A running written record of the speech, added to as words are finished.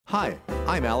Hi,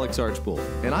 I'm Alex Archbold,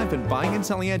 and I've been buying and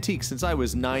selling antiques since I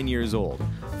was 9 years old.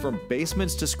 From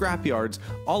basements to scrapyards,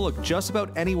 I'll look just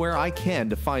about anywhere I can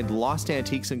to find lost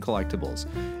antiques and collectibles.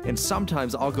 And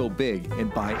sometimes I'll go big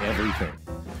and buy everything.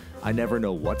 I never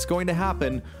know what's going to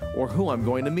happen or who I'm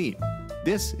going to meet.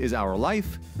 This is our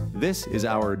life, this is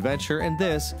our adventure, and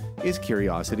this is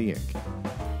Curiosity Inc.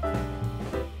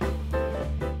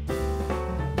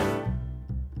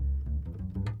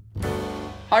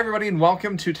 Hi everybody, and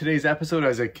welcome to today's episode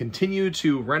as I continue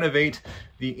to renovate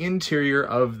the interior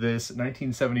of this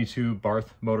 1972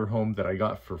 Barth motorhome that I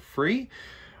got for free.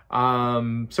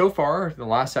 So far, the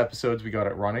last episodes, we got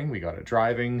it running, we got it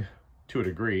driving to a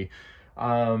degree.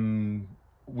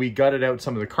 We gutted out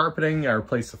some of the carpeting, I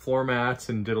replaced the floor mats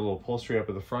and did a little upholstery up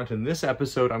at the front. In this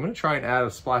episode, I'm going to try and add a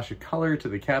splash of color to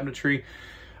the cabinetry.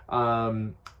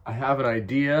 I have an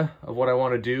idea of what I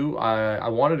want to do. I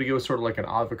wanted to go sort of like an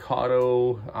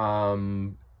avocado.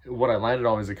 What I landed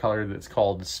on is a color that's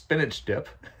called spinach dip.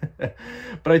 But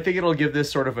I think it'll give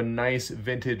this sort of a nice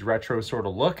vintage retro sort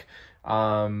of look,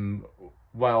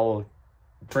 while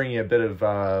bringing a bit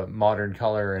of modern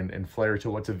color and flair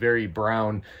to what's a very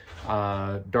brown,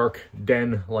 dark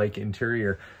den-like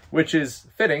interior, which is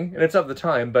fitting and it's of the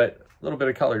time, but a little bit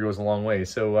of color goes a long way.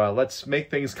 So let's make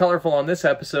things colorful on this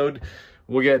episode.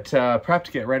 We'll get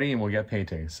prepped, get ready, and we'll get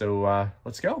painting. So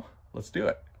let's go. Let's do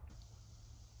it.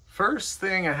 First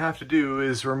thing I have to do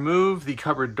is remove the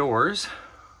cupboard doors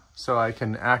so I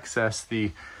can access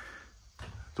the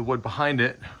wood behind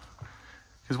it.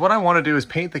 Because what I want to do is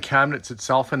paint the cabinets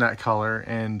itself in that color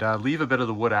and leave a bit of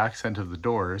the wood accent of the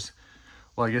doors.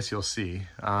 Well, I guess you'll see.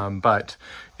 But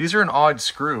these are an odd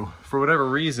screw. For whatever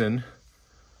reason,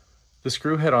 the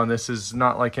screw head on this is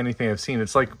not like anything I've seen.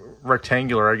 It's like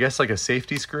rectangular, I guess like a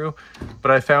safety screw. But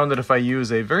I found that if I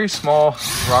use a very small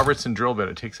Robertson drill bit,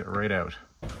 it takes it right out.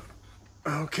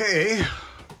 Okay.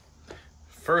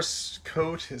 First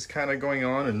coat is kind of going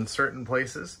on in certain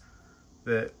places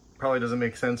that probably doesn't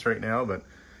make sense right now, but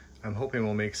I'm hoping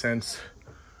will make sense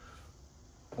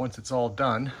once it's all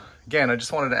done. Again, I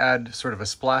just wanted to add sort of a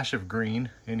splash of green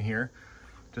in here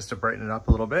just to brighten it up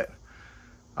a little bit.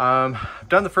 I've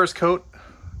done the first coat.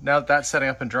 Now that that's setting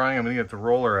up and drying, I'm going to get the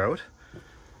roller out,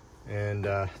 and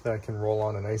then I can roll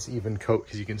on a nice even coat,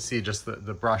 because you can see just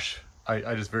the brush.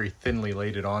 I just very thinly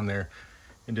laid it on there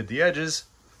and did the edges.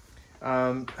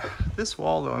 This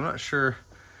wall though, I'm not sure.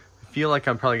 I feel like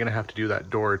I'm probably going to have to do that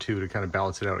door too to kind of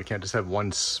balance it out. I can't just have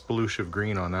one sploosh of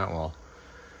green on that wall.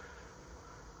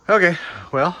 Okay,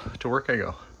 well, to work I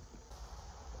go.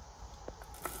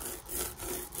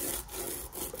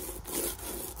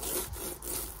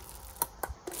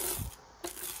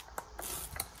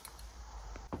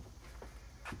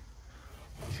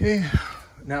 Okay,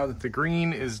 now that the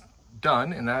green is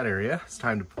done in that area, it's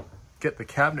time to get the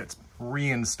cabinets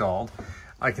reinstalled.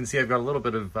 I can see I've got a little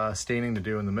bit of staining to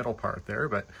do in the middle part there,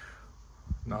 but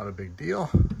not a big deal.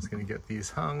 Just gonna get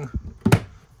these hung.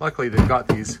 Luckily, they've got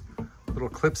these little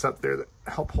clips up there that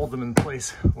help hold them in place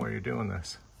while you're doing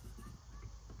this.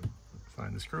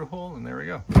 Find the screw hole, and there we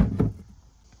go.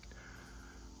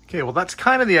 Okay, well, that's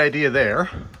kind of the idea there.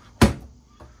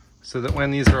 So that when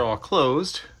these are all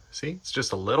closed, see, it's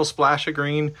just a little splash of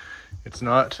green. It's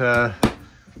not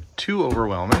too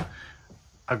overwhelming.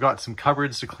 I've got some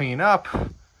cupboards to clean up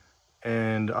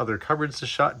and other cupboards to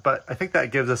shut, but I think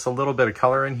that gives us a little bit of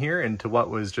color in here into what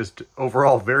was just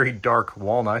overall very dark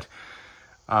walnut.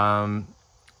 I'm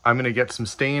going to get some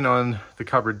stain on the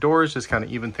cupboard doors, just kind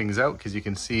of even things out, because you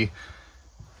can see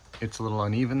it's a little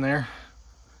uneven there.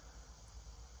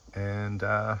 And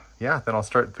yeah, then I'll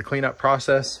start the cleanup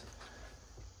process.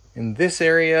 In this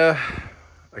area,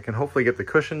 I can hopefully get the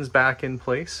cushions back in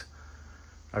place.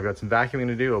 I've got some vacuuming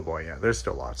to do. Oh boy, yeah, there's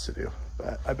still lots to do.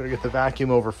 But I better get the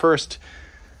vacuum over first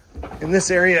in this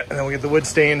area, and then we'll get the wood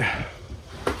stain.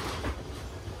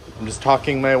 I'm just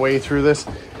talking my way through this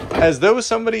as though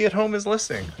somebody at home is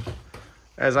listening.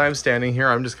 As I'm standing here,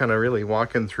 I'm just kind of really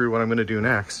walking through what I'm going to do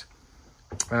next.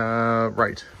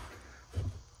 Right.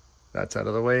 That's out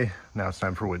of the way. Now it's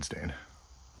time for wood stain.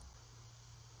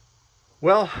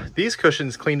 Well, these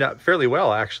cushions cleaned up fairly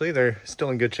well, actually. They're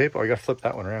still in good shape. Oh, I got to flip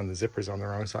that one around. The zipper's on the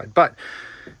wrong side. But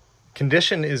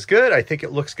condition is good. I think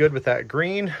it looks good with that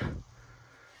green.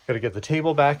 Got to get the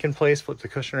table back in place, flip the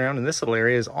cushion around, and this little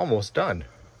area is almost done.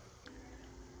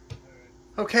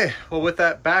 Okay, well, with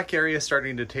that back area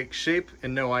starting to take shape,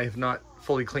 and no, I have not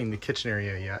fully cleaned the kitchen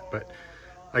area yet, but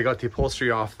I got the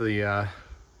upholstery off the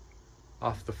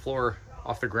floor,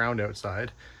 off the ground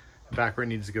outside, back where it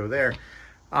needs to go there.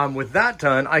 With that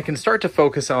done, I can start to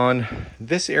focus on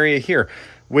this area here,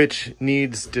 which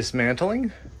needs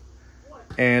dismantling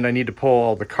And I need to pull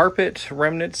all the carpet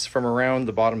remnants from around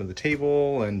the bottom of the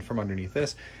table and from underneath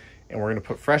this. And we're gonna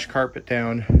put fresh carpet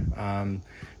down.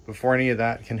 Before any of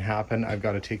that can happen, I've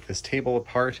got to take this table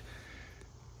apart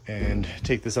and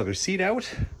take this other seat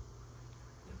out,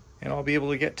 and I'll be able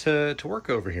to get to work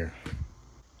over here.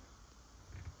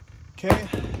 Okay,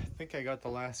 I think I got the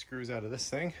last screws out of this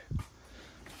thing.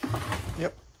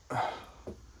 Yep.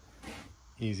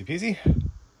 Easy peasy.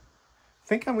 I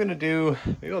think I'm gonna do,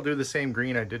 maybe I'll do the same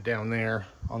green I did down there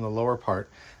on the lower part.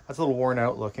 That's a little worn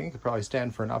out looking, could probably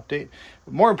stand for an update.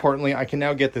 But more importantly, I can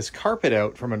now get this carpet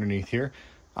out from underneath here,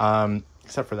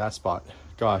 except for that spot.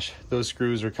 Gosh, those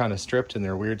screws are kind of stripped and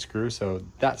they're weird screws, so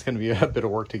that's gonna be a bit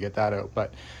of work to get that out,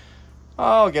 but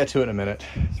I'll get to it in a minute.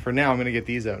 For now, I'm gonna get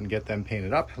these out and get them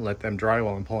painted up and let them dry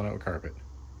while I'm pulling out carpet.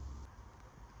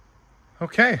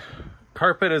 Okay,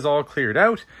 carpet is all cleared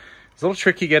out. It's a little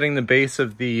tricky getting the base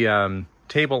of the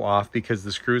table off because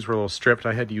the screws were a little stripped.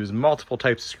 I had to use multiple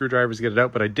types of screwdrivers to get it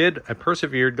out, but I did. I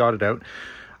persevered, got it out.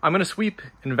 I'm going to sweep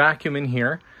and vacuum in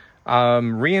here,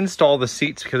 reinstall the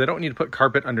seats because I don't need to put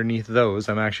carpet underneath those.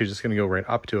 I'm actually just going to go right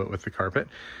up to it with the carpet.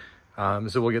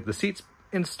 So we'll get the seats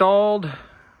installed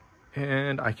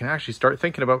and I can actually start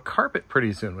thinking about carpet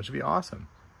pretty soon, which would be awesome.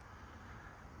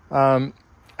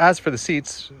 As for the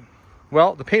seats,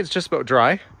 well, the paint's just about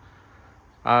dry.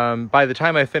 By the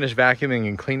time I finish vacuuming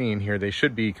and cleaning in here, they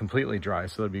should be completely dry,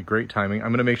 so that'd be great timing. I'm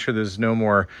going to make sure there's no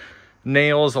more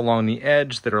nails along the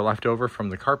edge that are left over from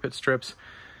the carpet strips.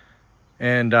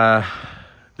 And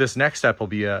this next step will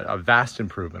be a vast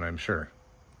improvement, I'm sure.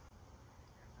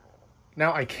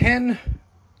 Now I can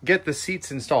get the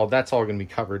seats installed. That's all going to be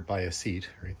covered by a seat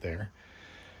right there.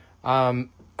 But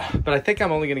I think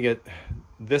I'm only going to get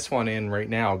this one in right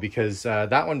now because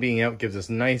that one being out gives us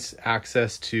nice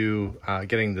access to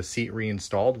getting the seat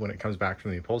reinstalled when it comes back from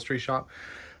the upholstery shop.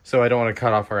 So I don't want to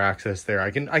cut off our access there.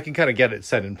 I can kind of get it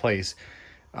set in place,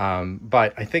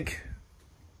 but I think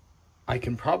I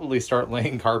can probably start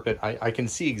laying carpet. I can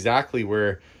see exactly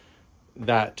where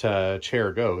that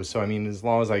chair goes. So I mean, as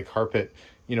long as I carpet,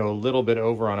 you know, a little bit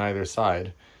over on either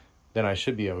side, then I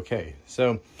should be okay.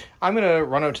 So I'm gonna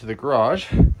run out to the garage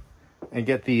and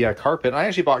get the carpet. I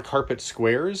actually bought carpet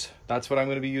squares. That's what I'm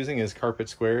going to be using, is carpet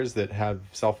squares that have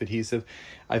self-adhesive.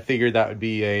 I figured that would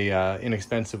be a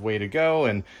inexpensive way to go,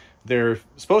 and they're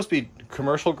supposed to be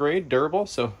commercial grade, durable,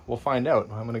 so we'll find out.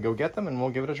 I'm going to go get them and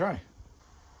we'll give it a try.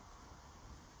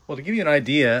 Well, to give you an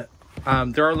idea,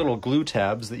 there are little glue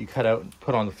tabs that you cut out and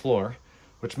put on the floor,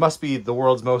 which must be the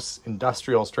world's most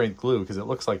industrial strength glue because it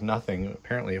looks like nothing.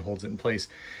 Apparently it holds it in place.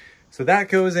 So that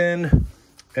goes in.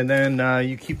 And then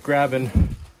you keep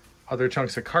grabbing other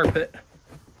chunks of carpet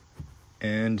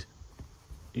and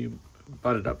you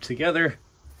butt it up together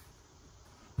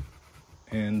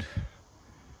and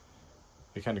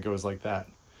it kind of goes like that.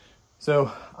 So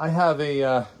I have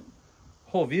a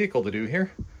whole vehicle to do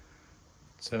here.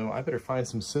 So I better find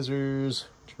some scissors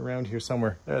around here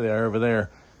somewhere. There they are over there,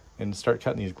 and start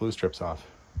cutting these glue strips off.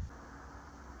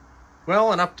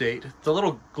 Well, an update. The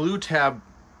little glue tab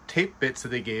tape bits that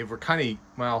they gave were kind of,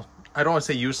 well, I don't want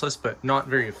to say useless, but not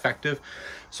very effective.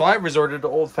 So I resorted to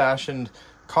old-fashioned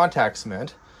contact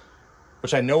cement,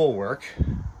 which I know will work.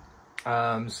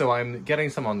 So I'm getting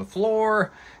some on the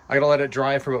floor. I gotta let it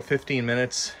dry for about 15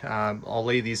 minutes. I'll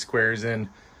lay these squares in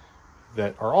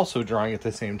that are also drying at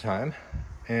the same time,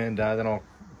 and then I'll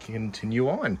continue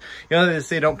on. You know, they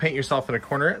say don't paint yourself in a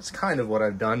corner. It's kind of what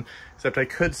I've done, except I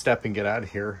could step and get out of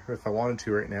here if I wanted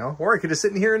to right now, or I could just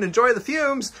sit in here and enjoy the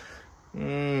fumes.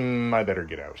 I better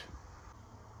get out.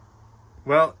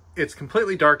 Well, it's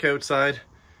completely dark outside.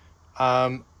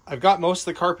 I've got most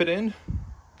of the carpet in,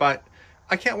 but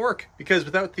I can't work because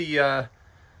without the,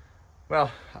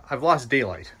 well, I've lost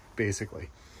daylight, basically.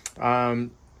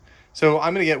 So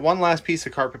I'm going to get one last piece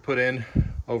of carpet put in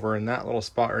over in that little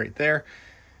spot right there.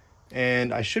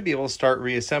 And I should be able to start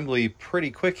reassembly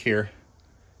pretty quick here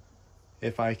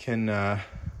if I can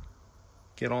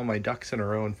get all my ducks in a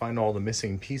row and find all the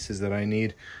missing pieces that I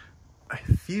need. I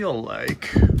feel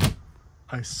like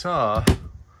I saw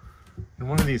in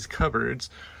one of these cupboards,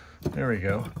 there we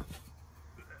go,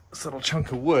 this little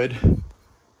chunk of wood.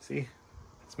 See,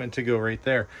 it's meant to go right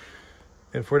there.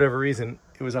 And for whatever reason,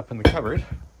 it was up in the cupboard,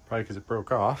 probably because it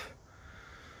broke off.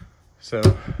 So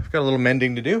I've got a little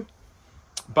mending to do.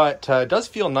 But it does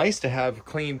feel nice to have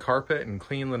clean carpet and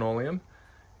clean linoleum.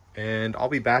 And I'll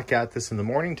be back at this in the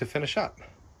morning to finish up.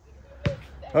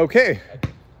 Okay,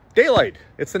 daylight.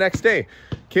 It's the next day.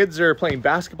 Kids are playing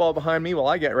basketball behind me while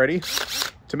I get ready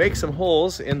to make some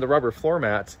holes in the rubber floor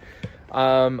mats.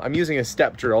 I'm using a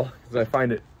step drill because I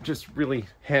find it just really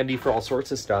handy for all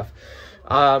sorts of stuff.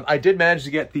 I did manage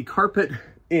to get the carpet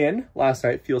in last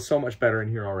night. Feels so much better in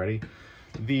here already.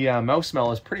 The mouse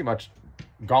smell is pretty much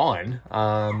gone,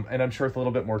 and I'm sure with a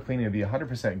little bit more cleaning it'll be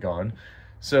 100% gone.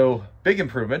 So big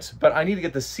improvements, but I need to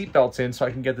get the seat belts in so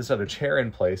I can get this other chair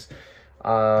in place.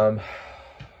 I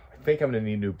think I'm gonna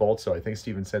need new bolts, so I think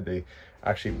Steven said they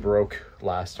actually broke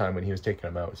last time when he was taking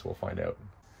them out, so we'll find out.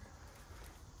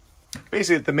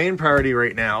 Basically, the main priority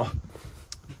right now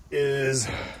is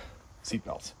seat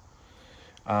belts.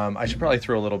 I should probably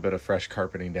throw a little bit of fresh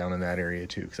carpeting down in that area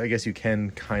too, because I guess you can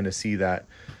kind of see that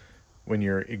when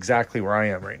you're exactly where I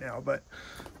am right now. But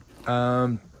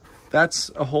that's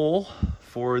a hole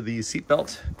for the seat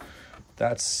belt.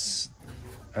 That's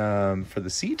for the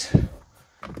seat.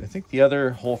 I think the other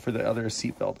hole for the other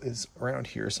seat belt is around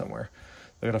here somewhere.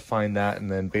 I gotta find that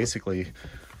and then basically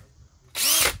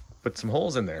put some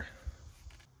holes in there.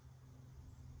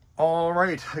 All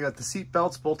right, I got the seat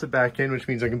belts bolted back in, which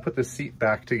means I can put the seat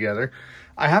back together.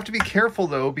 I have to be careful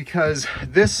though, because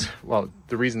this, well,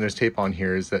 the reason there's tape on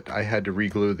here is that I had to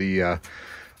re-glue the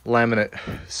laminate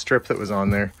strip that was on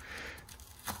there.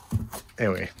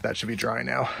 Anyway, that should be dry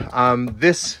now.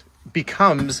 This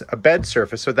becomes a bed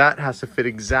surface, so that has to fit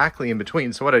exactly in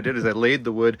between. So what I did is I laid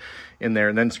the wood in there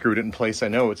and then screwed it in place. I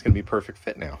know it's gonna be perfect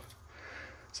fit now.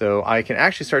 So I can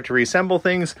actually start to reassemble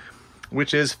things,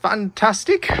 which is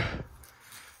fantastic,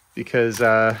 because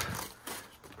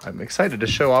I'm excited to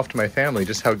show off to my family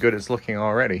just how good it's looking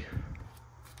already.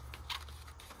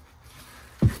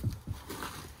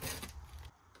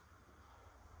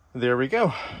 There we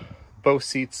go. Both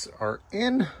seats are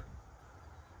in.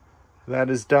 That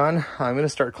is done. I'm going to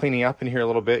start cleaning up in here a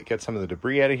little bit, get some of the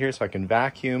debris out of here so I can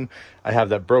vacuum. I have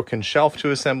that broken shelf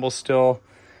to assemble still.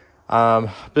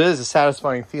 But it is a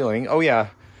satisfying feeling. Oh yeah,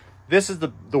 this is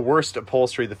the worst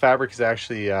upholstery. The fabric is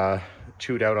actually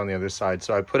chewed out on the other side.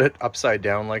 So I put it upside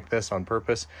down like this on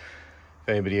purpose. If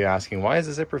anybody asking, why is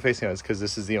the zipper facing out? It's because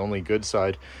this is the only good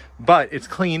side. But it's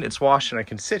clean, it's washed, and I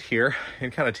can sit here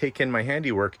and kind of take in my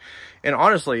handiwork. And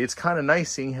honestly, it's kind of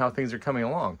nice seeing how things are coming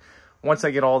along. Once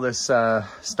I get all this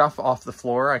stuff off the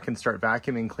floor, I can start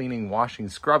vacuuming, cleaning, washing,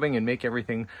 scrubbing, and make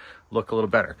everything look a little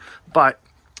better. But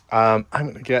I'm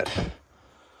going to get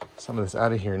some of this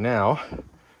out of here now,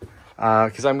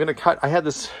 because I'm going to cut. I had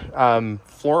this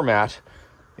floor mat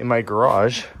in my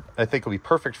garage. I think it'll be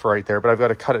perfect for right there, but I've got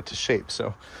to cut it to shape.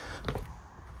 So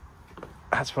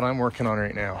that's what I'm working on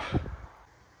right now.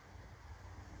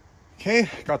 Okay,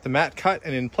 got the mat cut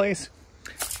and in place.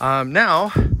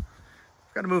 Now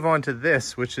I've got to move on to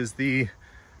this, which is the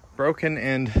broken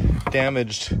and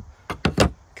damaged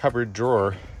cupboard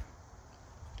drawer,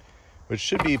 which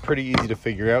should be pretty easy to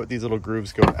figure out. These little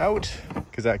grooves go out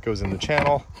because that goes in the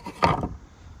channel.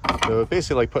 So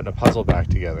basically like putting a puzzle back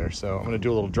together. So I'm going to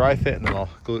do a little dry fit and then I'll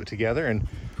glue it together, and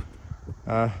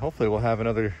hopefully we'll have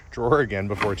another drawer again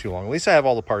before too long. At least I have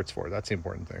all the parts for it. That's the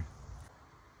important thing.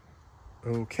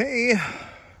 Okay,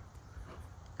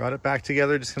 got it back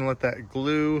together. Just going to let that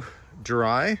glue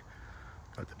dry.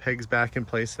 Got the pegs back in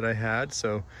place that I had.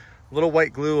 So a little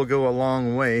white glue will go a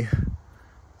long way.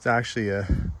 It's actually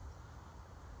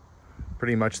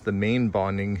pretty much the main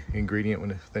bonding ingredient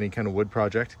with any kind of wood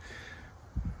project.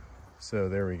 So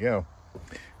there we go.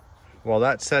 While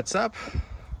that sets up,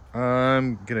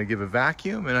 I'm gonna give a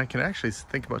vacuum and I can actually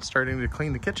think about starting to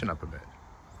clean the kitchen up a bit.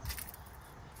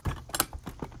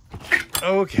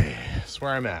 Okay, that's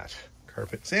where I'm at.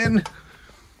 Carpet's in.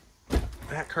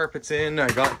 That carpet's in. I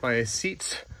got my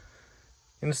seats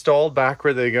installed back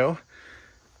where they go.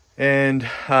 And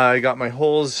I got my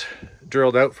holes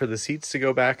drilled out for the seats to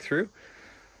go back through.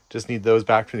 Just need those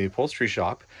back from the upholstery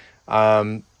shop.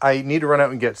 I need to run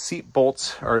out and get seat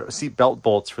bolts or seat belt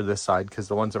bolts for this side because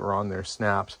the ones that were on there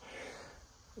snapped.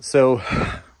 So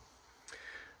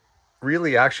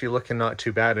really actually looking not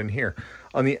too bad in here.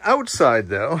 On the outside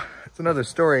though, it's another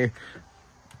story.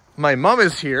 My mom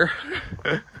is here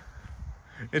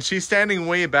and she's standing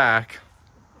way back.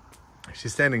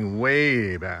 She's standing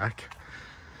way back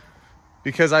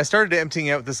because I started emptying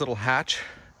out this little hatch.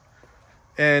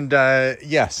 And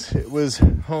yes, it was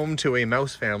home to a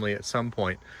mouse family at some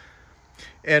point.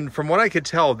 And from what I could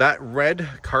tell, that red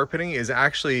carpeting is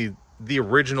actually the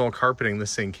original carpeting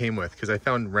this thing came with, because I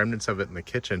found remnants of it in the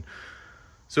kitchen.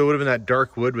 So it would have been that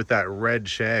dark wood with that red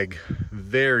shag.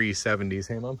 Very 70s,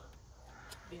 hey Mom?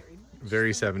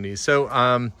 Very 70s. So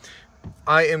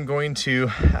I am going to,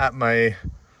 at my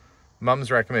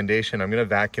Mom's recommendation, I'm going to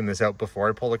vacuum this out before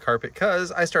I pull the carpet,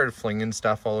 because I started flinging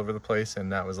stuff all over the place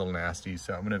and that was a little nasty.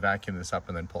 So I'm going to vacuum this up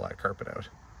and then pull that carpet out.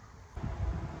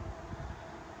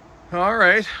 All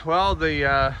right, well,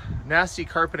 the nasty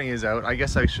carpeting is out. I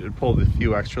guess I should pull the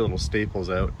few extra little staples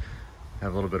out.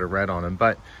 have a little bit of red on them,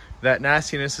 but that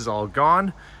nastiness is all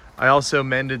gone. I also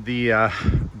mended the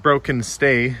broken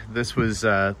stay. This was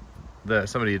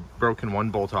somebody had broken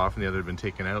one bolt off and the other had been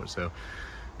taken out, so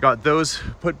got those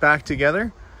put back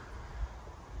together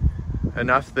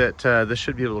enough that this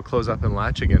should be able to close up and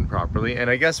latch again properly. And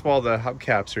I guess while the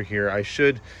hubcaps are here, I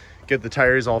should get the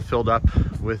tires all filled up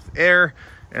with air,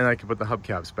 and I can put the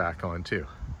hubcaps back on too.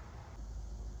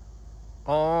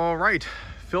 All right,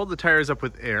 filled the tires up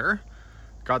with air,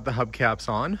 got the hubcaps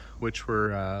on, which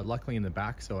were luckily in the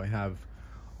back, so I have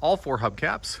all 4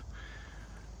 hubcaps.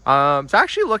 It's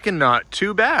actually looking not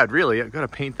too bad, really. I've got to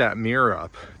paint that mirror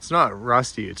up. It's not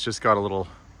rusty, it's just got a little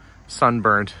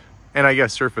sunburnt, and I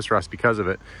guess surface rust because of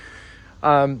it.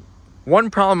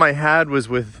 One problem I had was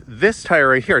with this tire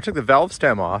right here. I took the valve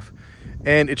stem off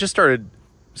and it just started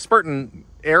spurting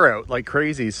air out like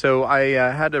crazy. So I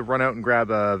had to run out and grab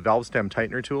a valve stem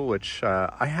tightener tool, which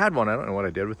I had one. I don't know what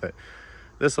I did with it.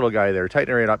 This little guy there,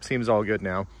 tightener it up, seems all good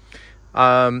now.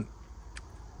 Oh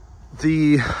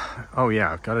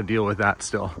yeah, I've got to deal with that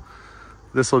still.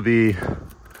 This will be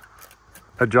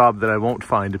a job that I won't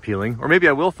find appealing, or maybe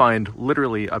I will find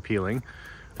literally appealing.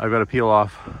 I've got to peel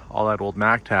off all that old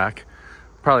Mac tack.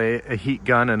 Probably a heat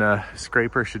gun and a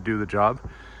scraper should do the job.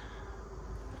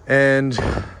 And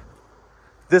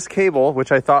this cable,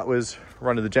 which I thought was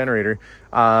running the generator,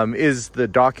 is the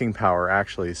docking power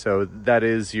actually. So that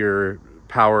is your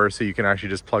power, so you can actually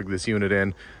just plug this unit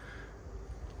in.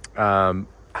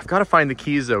 I've got to find the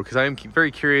keys though, because I am very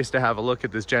curious to have a look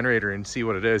at this generator and see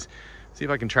what it is. See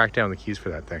if I can track down the keys for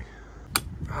that thing.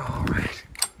 All right,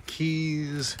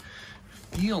 keys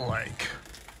feel like,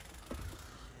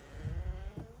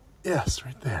 yes,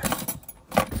 right there.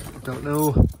 Don't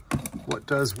know what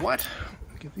does what.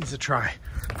 Give these a try.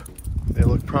 They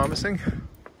look promising.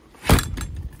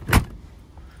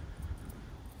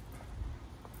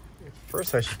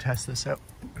 First I should test this out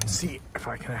and see if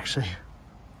I can actually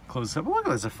close this up. Oh, look,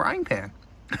 there's a frying pan.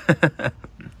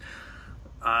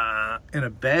 And a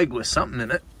bag with something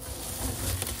in it.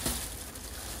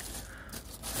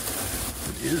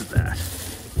 What is that?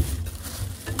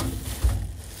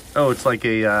 Oh, it's like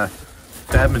a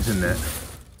badminton net.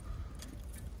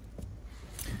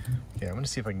 Okay, I'm gonna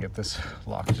see if I can get this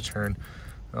lock to turn.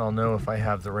 I'll know if I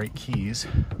have the right keys.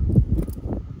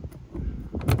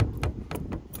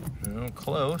 Oh,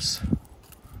 close.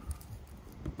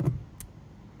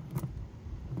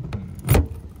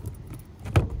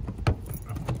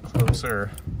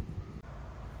 Closer.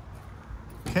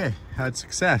 Okay, had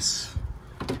success.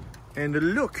 And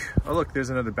look, oh look, there's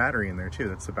another battery in there too.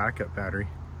 That's the backup battery.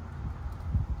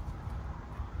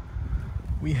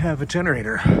 We have a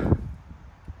generator.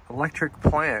 Electric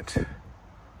plant.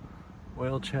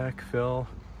 Oil check, fill.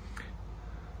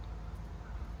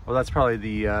 Well, that's probably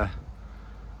the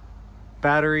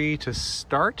battery to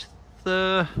start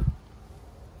the...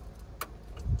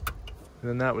 And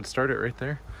then that would start it right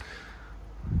there.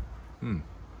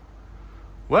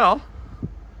 Well,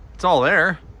 it's all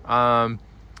there.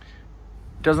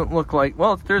 Doesn't look like,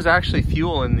 well, there's actually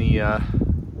fuel in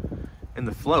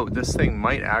the float. This thing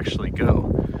might actually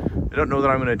go. I don't know that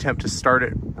I'm going to attempt to start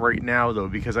it right now though,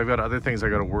 because I've got other things I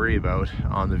got to worry about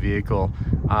on the vehicle.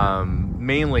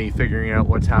 Mainly figuring out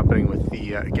what's happening with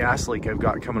the gas leak I've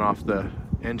got coming off the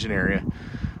engine area.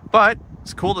 But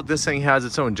it's cool that this thing has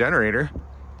its own generator.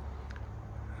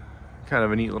 Kind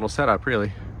of a neat little setup,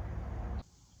 really.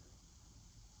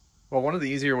 Well, one of the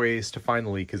easier ways to find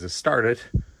the leak is to start it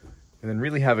and then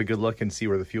really have a good look and see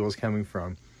where the fuel is coming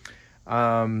from.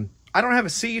 I don't have a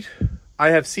seat. I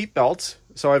have seat belts,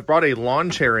 so I've brought a lawn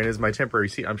chair in as my temporary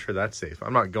seat. I'm sure that's safe.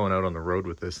 I'm not going out on the road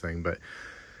with this thing, but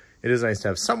it is nice to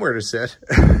have somewhere to sit.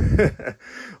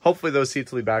 Hopefully those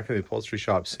seats will be back in the upholstery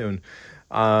shop soon.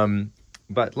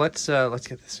 But let's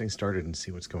get this thing started and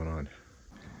see what's going on.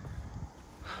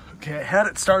 Okay, I had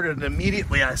it started and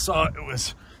immediately I saw it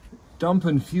was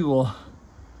dumping fuel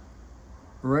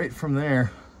right from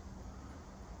there.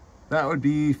 That would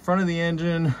be front of the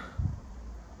engine.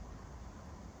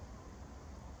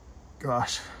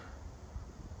 Gosh.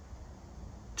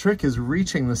 Trick is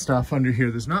reaching the stuff under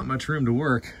here. There's not much room to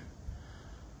work.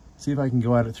 See if I can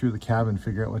go at it through the cabin,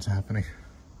 figure out what's happening.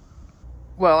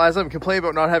 Well, as I'm complaining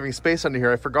about not having space under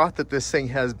here, I forgot that this thing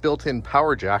has built-in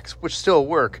power jacks, which still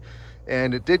work.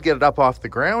 And it did get it up off the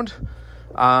ground.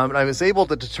 And I was able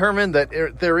to determine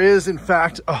that there is, in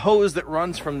fact, a hose that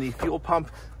runs from the fuel pump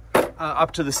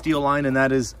up to the steel line, and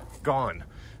that is gone.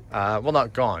 Well,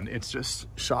 not gone, it's just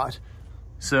shot.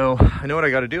 So I know what I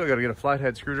got to do. I got to get a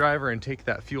flathead screwdriver and take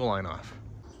that fuel line off.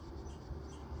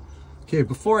 Okay,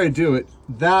 before I do it,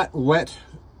 that wet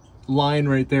line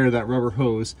right there, that rubber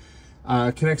hose,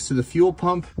 connects to the fuel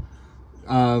pump,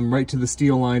 right to the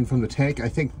steel line from the tank.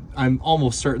 I'm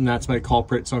almost certain that's my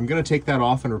culprit, so I'm going to take that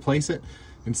off and replace it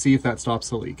and see if that stops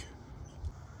the leak.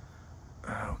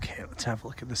 Okay, let's have a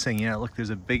look at this thing. Yeah, look, there's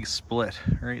a big split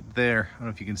right there. I don't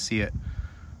know if you can see it.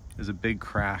 There's a big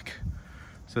crack.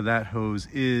 So that hose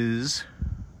is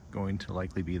going to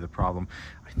likely be the problem.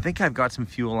 I think I've got some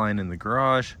fuel line in the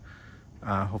garage.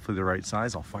 Hopefully the right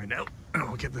size. I'll find out.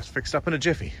 I'll get this fixed up in a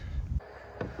jiffy.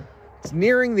 It's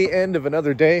nearing the end of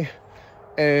another day,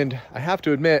 and I have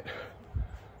to admit,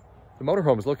 the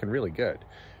motorhome is looking really good.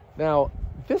 Now,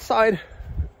 this side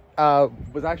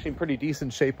was actually in pretty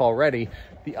decent shape already.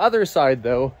 The other side,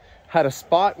 though, had a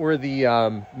spot where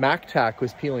the Mac tack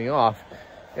was peeling off,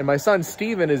 and my son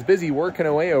Steven is busy working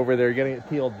away over there getting it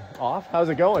peeled off. How's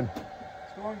it going?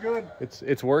 It's going good.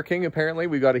 It's working, apparently.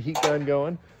 We got a heat gun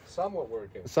going. Somewhat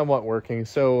working. Somewhat working.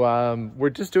 So we're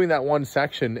just doing that one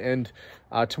section, and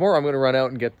tomorrow I'm going to run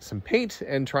out and get some paint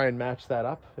and try and match that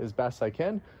up as best I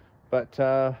can. But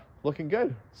looking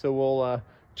good. So we'll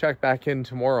check back in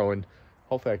tomorrow, and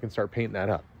hopefully I can start painting that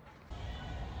up.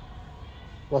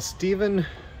 While Steven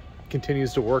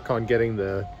continues to work on getting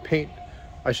the paint,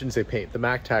 I shouldn't say paint, the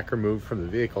Mac tack removed from the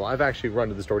vehicle, I've actually run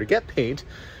to the store to get paint,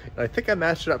 and I think I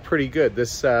matched it up pretty good.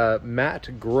 This matte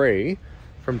gray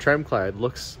from Tremclad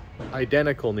looks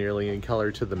identical nearly in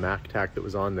color to the Mac tack that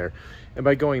was on there. And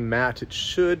by going matte, it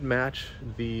should match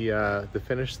the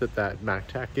finish that Mac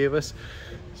tack gave us.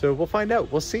 So we'll find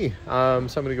out, we'll see. So I'm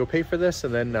gonna go pay for this,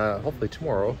 and then hopefully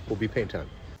tomorrow will be paint time.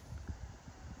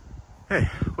 Hey,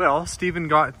 well, Steven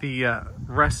got the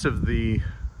rest of the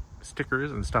stickers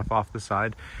and stuff off the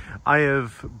side. I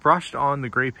have brushed on the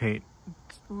gray paint,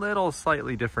 little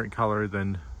slightly different color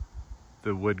than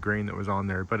the wood grain that was on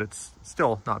there, but it's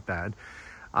still not bad.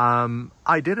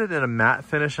 I did it in a matte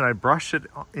finish, and I brushed it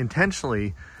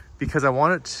intentionally because I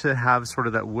want it to have sort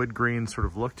of that wood grain sort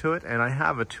of look to it. And I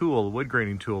have a tool, a wood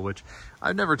graining tool, which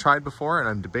I've never tried before, and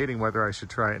I'm debating whether I should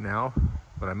try it now,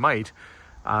 but I might,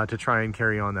 to try and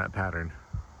carry on that pattern.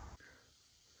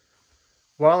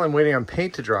 While I'm waiting on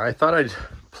paint to dry, I thought I'd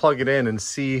plug it in and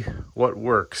see what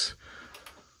works.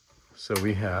 So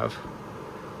we have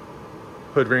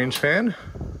hood range fan,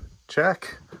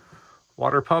 check.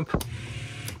 Water pump,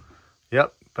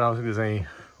 yep, but I don't think there's any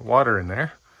water in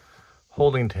there.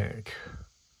 Holding tank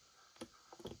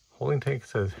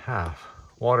says half.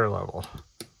 Water level,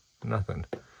 nothing.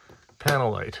 Panel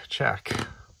light, check.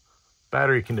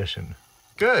 Battery condition,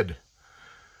 good.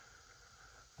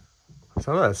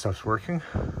 Some of that stuff's working.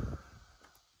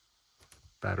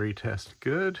 Battery test,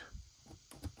 good.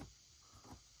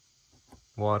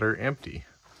 Water empty.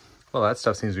 Well, that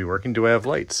stuff seems to be working. Do I have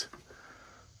lights?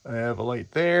 I have a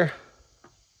light there.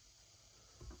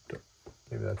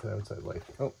 Maybe that's an outside light.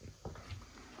 Oh,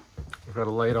 I've got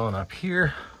a light on up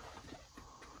here.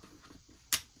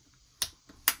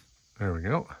 There we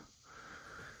go.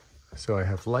 So I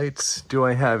have lights. Do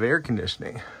I have air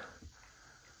conditioning?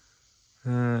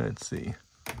 Let's see.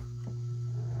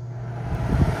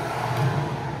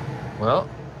 Well,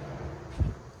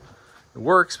 it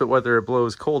works, but whether it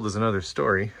blows cold is another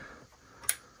story.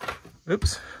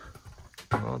 Oops.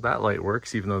 Well, that light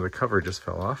works, even though the cover just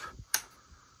fell off.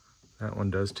 That one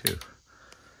does too.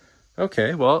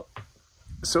 Okay, well,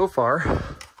 so far,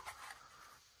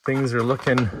 things are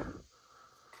looking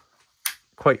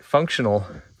quite functional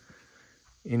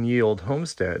in Ye Old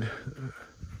Homestead.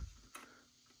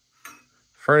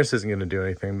 Furnace isn't going to do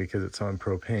anything because it's on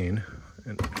propane,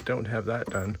 and I don't have that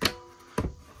done.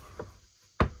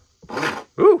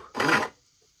 Ooh!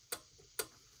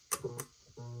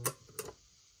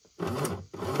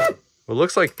 Well, it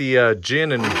looks like the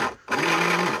gin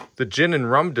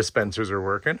and rum dispensers are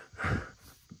working.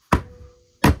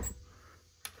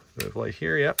 Bit of light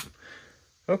here, yep.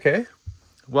 Okay.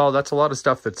 Well, that's a lot of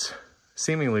stuff that's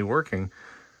seemingly working.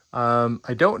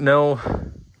 I don't know.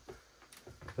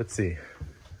 Let's see.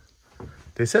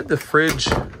 They said the fridge.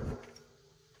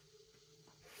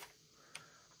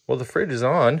 Well, the fridge is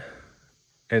on,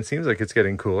 and it seems like it's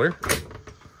getting cooler.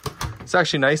 It's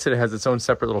actually nice that it has its own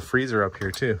separate little freezer up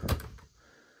here too.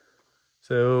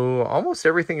 So almost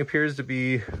everything appears to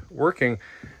be working.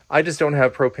 I just don't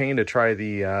have propane to try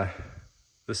the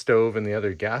stove and the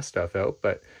other gas stuff out,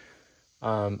 but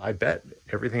I bet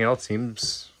everything else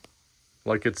seems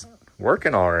like it's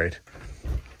working all right.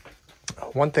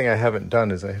 One thing I haven't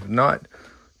done is I have not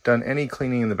done any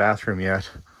cleaning in the bathroom yet.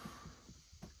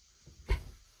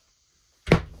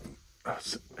 I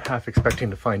was half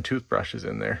expecting to find toothbrushes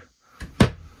in there,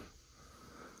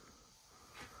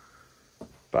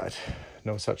 but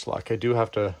no such luck. I do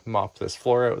have to mop this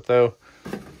floor out though,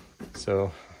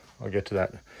 so I'll get to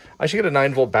that. I should get a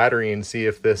 9-volt battery and see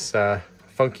if this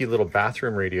funky little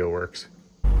bathroom radio works.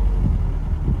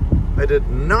 I did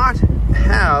not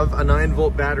have a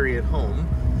 9-volt battery at home,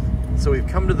 so we've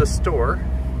come to the store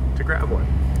to grab one.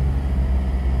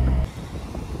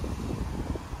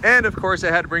 And of course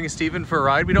I had to bring Steven for a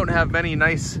ride. We don't have many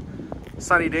nice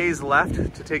sunny days left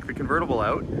to take the convertible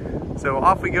out. So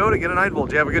off we go to get a 9-volt.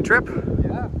 Did you have a good trip?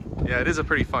 Yeah. Yeah, it is a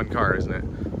pretty fun car, isn't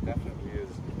it? Definitely is.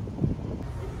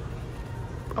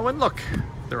 Oh, and look,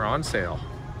 they're on sale.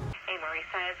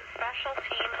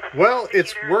 Well,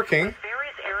 it's working,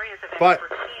 but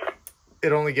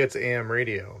it only gets AM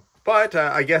radio. But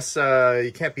I guess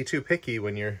you can't be too picky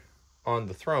when you're on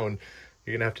the throne.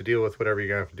 You're gonna have to deal with whatever you're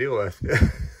gonna have to deal with.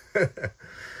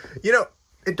 You know,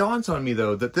 it dawns on me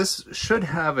though that this should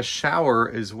have a shower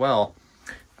as well.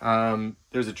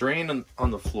 There's a drain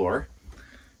on the floor.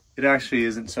 It actually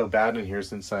isn't so bad in here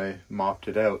since I mopped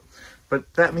it out.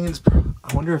 But that means,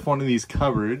 I wonder if one of these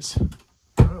cupboards,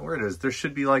 I don't know where it is, there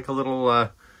should be like a little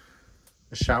a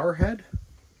shower head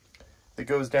that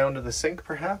goes down to the sink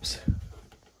perhaps.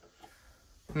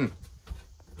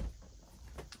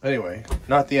 Anyway,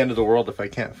 not the end of the world if I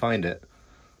can't find it,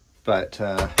 but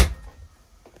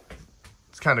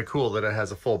it's kind of cool that it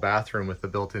has a full bathroom with the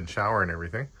built-in shower and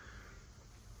everything.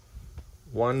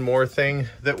 One more thing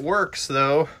that works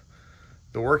though,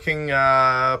 the working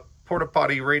porta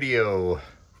potty radio.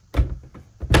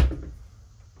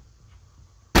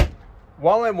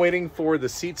 While I'm waiting for the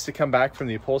seats to come back from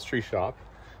the upholstery shop,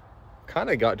 kind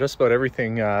of got just about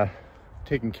everything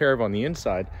taken care of on the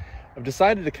inside. I've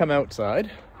decided to come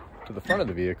outside to the front of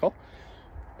the vehicle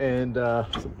and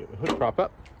get the hood prop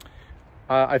up.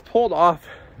 I've pulled off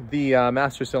the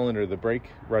master cylinder, the brake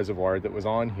reservoir that was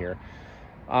on here.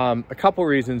 A couple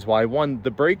reasons why. One,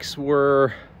 the brakes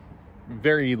were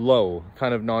very low,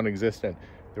 kind of non-existent.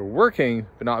 They're working,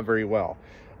 but not very well.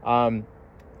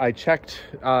 I checked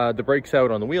the brakes out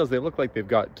on the wheels. They look like they've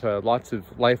got lots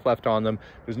of life left on them.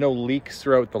 There's no leaks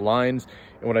throughout the lines.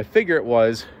 And what I figure it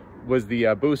was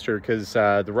the booster, because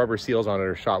the rubber seals on it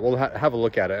are shot. We'll have a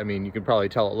look at it. I mean, you can probably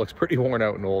tell it looks pretty worn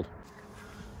out and old.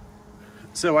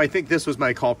 So I think this was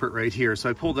my culprit right here. So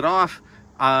I pulled it off.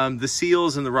 The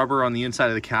seals and the rubber on the inside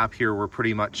of the cap here were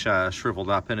pretty much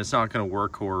shriveled up, and it's not going to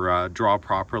work or draw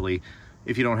properly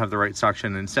if you don't have the right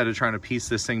suction. Instead of trying to piece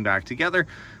this thing back together,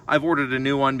 I've ordered a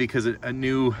new one because a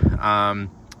new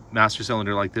master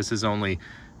cylinder like this is only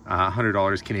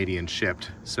 $100 Canadian shipped,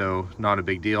 so not a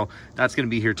big deal. That's going to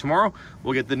be here tomorrow.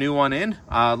 We'll get the new one in.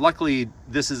 Luckily,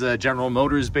 this is a General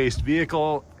Motors based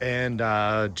vehicle, and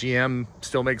GM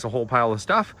still makes a whole pile of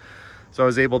stuff. So I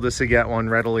was able to get one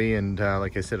readily, and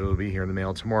like I said, it'll be here in the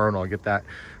mail tomorrow, and I'll get that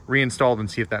reinstalled and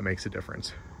see if that makes a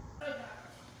difference.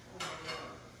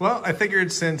 Well, I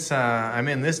figured since I'm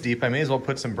in this deep, I may as well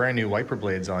put some brand new wiper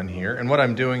blades on here. And what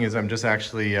I'm doing is I'm just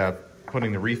actually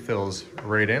putting the refills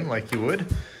right in like you would.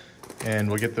 And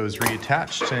we'll get those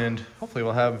reattached, and hopefully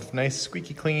we'll have nice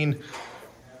squeaky clean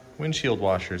windshield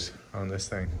washers on this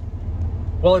thing.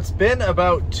 Well, it's been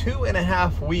about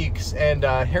 2.5 weeks and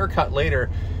a haircut later,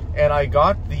 and I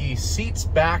got the seats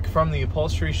back from the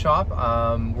upholstery shop.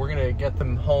 We're gonna get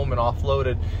them home and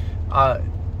offloaded.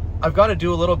 I've got to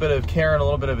do a little bit of care and a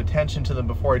little bit of attention to them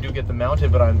before I do get them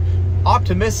mounted, but I'm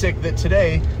optimistic that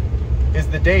today is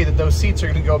the day that those seats are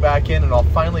going to go back in, and I'll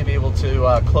finally be able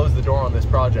to close the door on this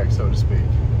project, so to speak.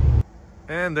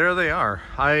 And there they are.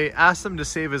 I asked them to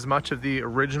save as much of the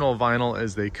original vinyl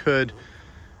as they could,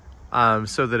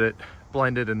 so that it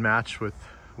blended and matched with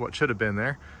what should have been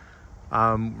there.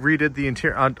 Redid the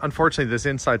interior. Unfortunately, this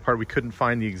inside part, we couldn't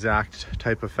find the exact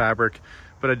type of fabric,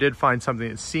 but I did find something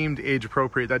that seemed age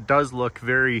appropriate. That does look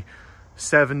very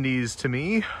 70s to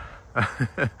me.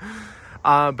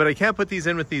 But I can't put these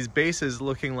in with these bases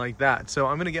looking like that. So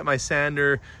I'm gonna get my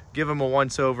sander, give them a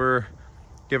once over,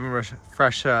 give them a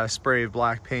fresh spray of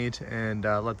black paint, and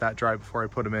let that dry before I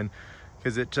put them in.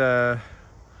 Because it,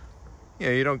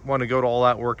 you don't want to go to all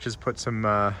that work, just put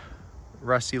some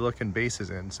rusty looking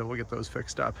bases in. So we'll get those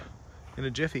fixed up in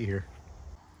a jiffy here.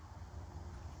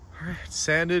 All right,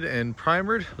 sanded and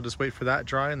primered. I'll just wait for that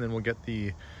dry, and then we'll get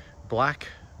the black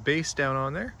base down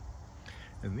on there.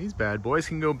 And these bad boys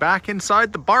can go back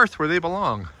inside the barth where they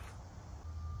belong.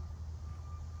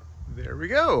 There we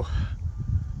go.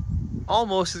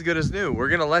 Almost as good as new. We're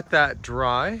gonna let that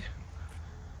dry.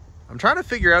 I'm trying to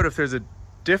figure out if there's a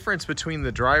difference between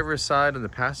the driver's side and the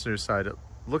passenger side. It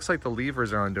looks like the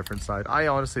levers are on different side. I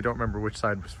honestly don't remember which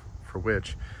side was for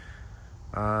which.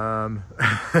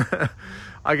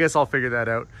 I guess I'll figure that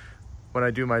out when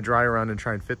I do my dry run and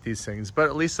try and fit these things. But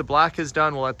at least the black is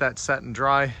done. We'll let that set and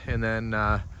dry, and then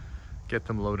get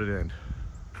them loaded in.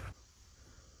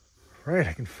 Right,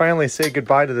 I can finally say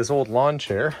goodbye to this old lawn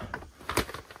chair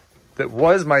that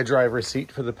was my driver's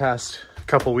seat for the past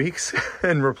couple weeks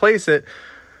and replace it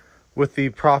with the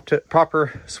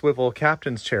proper swivel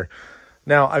captain's chair.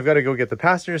 Now, I've got to go get the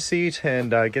passenger seat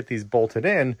and get these bolted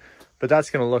in, but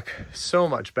that's going to look so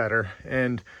much better.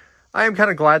 And I am kind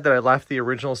of glad that I left the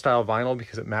original style vinyl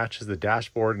because it matches the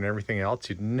dashboard and everything else.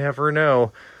 You'd never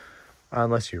know,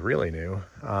 unless you really knew,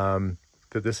 that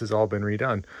this has all been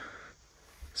redone.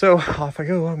 So off I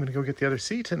go. I'm going to go get the other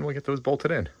seat and we'll get those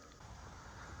bolted in.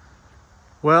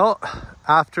 Well,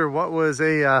 after what was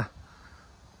a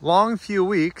long few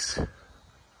weeks,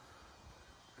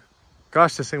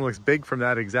 gosh, this thing looks big from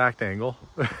that exact angle.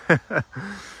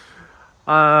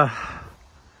 I've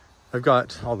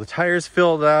got all the tires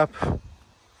filled up.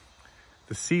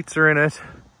 The seats are in it.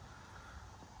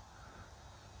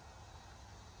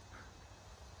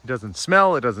 It doesn't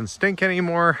smell, it doesn't stink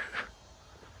anymore.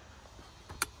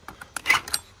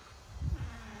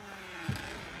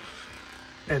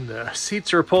 And the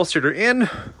seats are upholstered or in.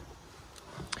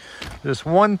 There's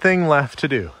one thing left to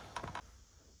do.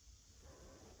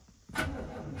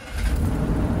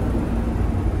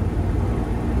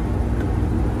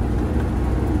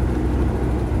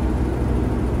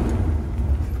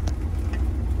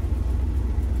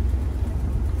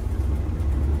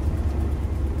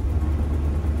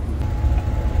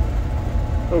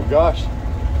 Oh gosh,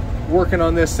 working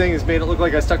on this thing has made it look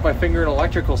like I stuck my finger in an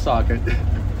electrical socket.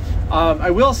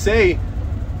 I will say,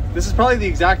 this is probably the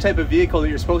exact type of vehicle that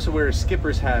you're supposed to wear a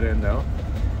skipper's hat in though.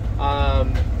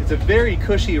 It's a very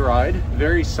cushy ride,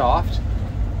 very soft,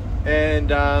 and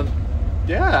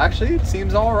yeah, actually it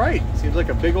seems all right. It seems like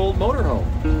a big old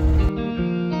motorhome.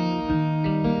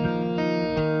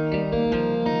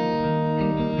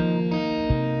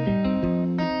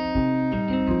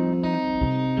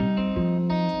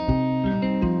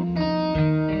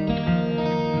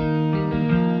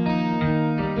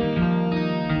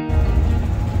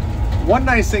 One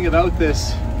nice thing about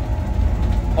this,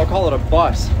 I'll call it a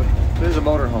bus, but it is a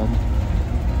motorhome,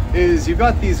 is you've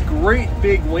got these great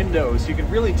big windows. You can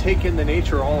really take in the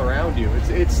nature all around you.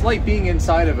 It's like being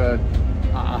inside of a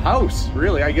house,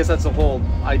 really. I guess that's the whole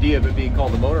idea of it being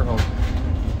called a motorhome.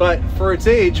 But for its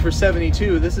age, for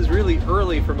 72, this is really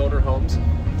early for motorhomes.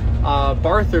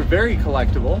 Barth are very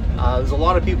collectible. There's a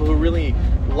lot of people who really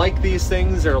like these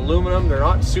things. They're aluminum, they're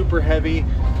not super heavy.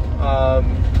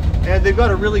 And they've got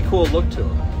a really cool look to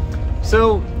them.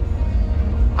 So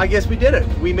I guess we did it.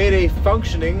 We made a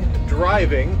functioning,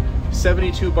 driving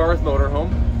 72 Barth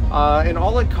motorhome. And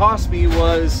all it cost me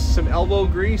was some elbow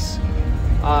grease.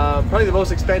 Probably the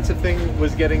most expensive thing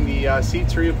was getting the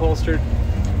seats reupholstered.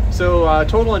 So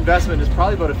total investment is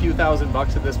probably about a few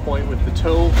 $1,000 at this point with the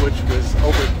tow, which was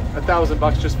over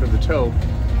 $1,000 just for the tow.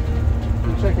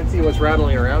 Check and see what's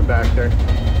rattling around back there.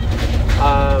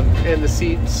 And the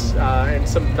seats and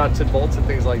some nuts and bolts and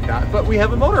things like that. But we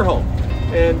have a motorhome,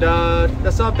 and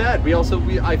that's not bad. I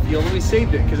feel that we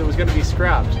saved it because it was going to be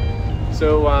scrapped.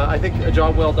 So I think a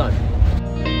job well done.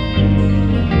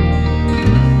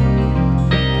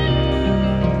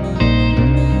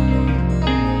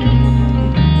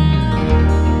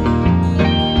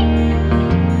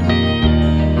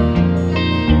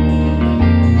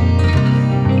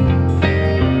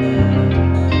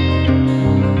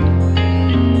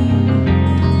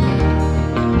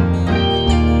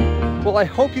 Well, I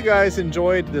hope you guys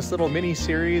enjoyed this little mini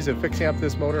series of fixing up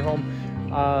this motorhome.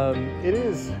 It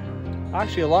is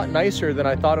actually a lot nicer than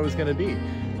I thought it was going to be.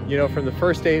 You know, from the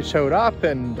first day it showed up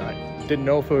and I didn't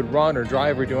know if it would run or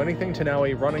drive or do anything, to now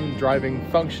a running, driving,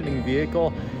 functioning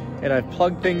vehicle. And I've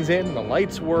plugged things in, the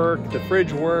lights work, the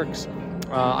fridge works.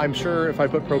 I'm sure if I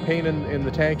put propane in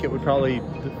the tank, it would probably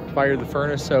fire the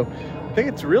furnace. So I think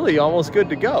it's really almost good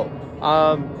to go.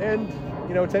 And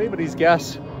you know, it's anybody's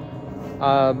guess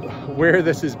where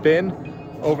this has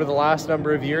been over the last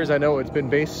number of years. I know it's been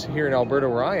based here in Alberta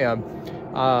where I am,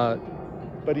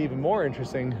 but even more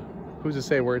interesting, who's to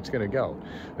say where it's going to go.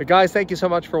 But guys, thank you so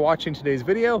much for watching today's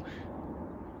video.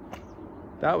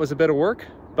 That was a bit of work,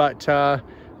 but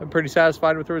I'm pretty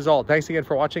satisfied with the result. Thanks again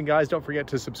for watching, guys. Don't forget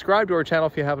to subscribe to our channel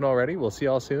if you haven't already. We'll see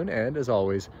y'all soon, and as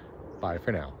always, bye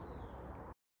for now.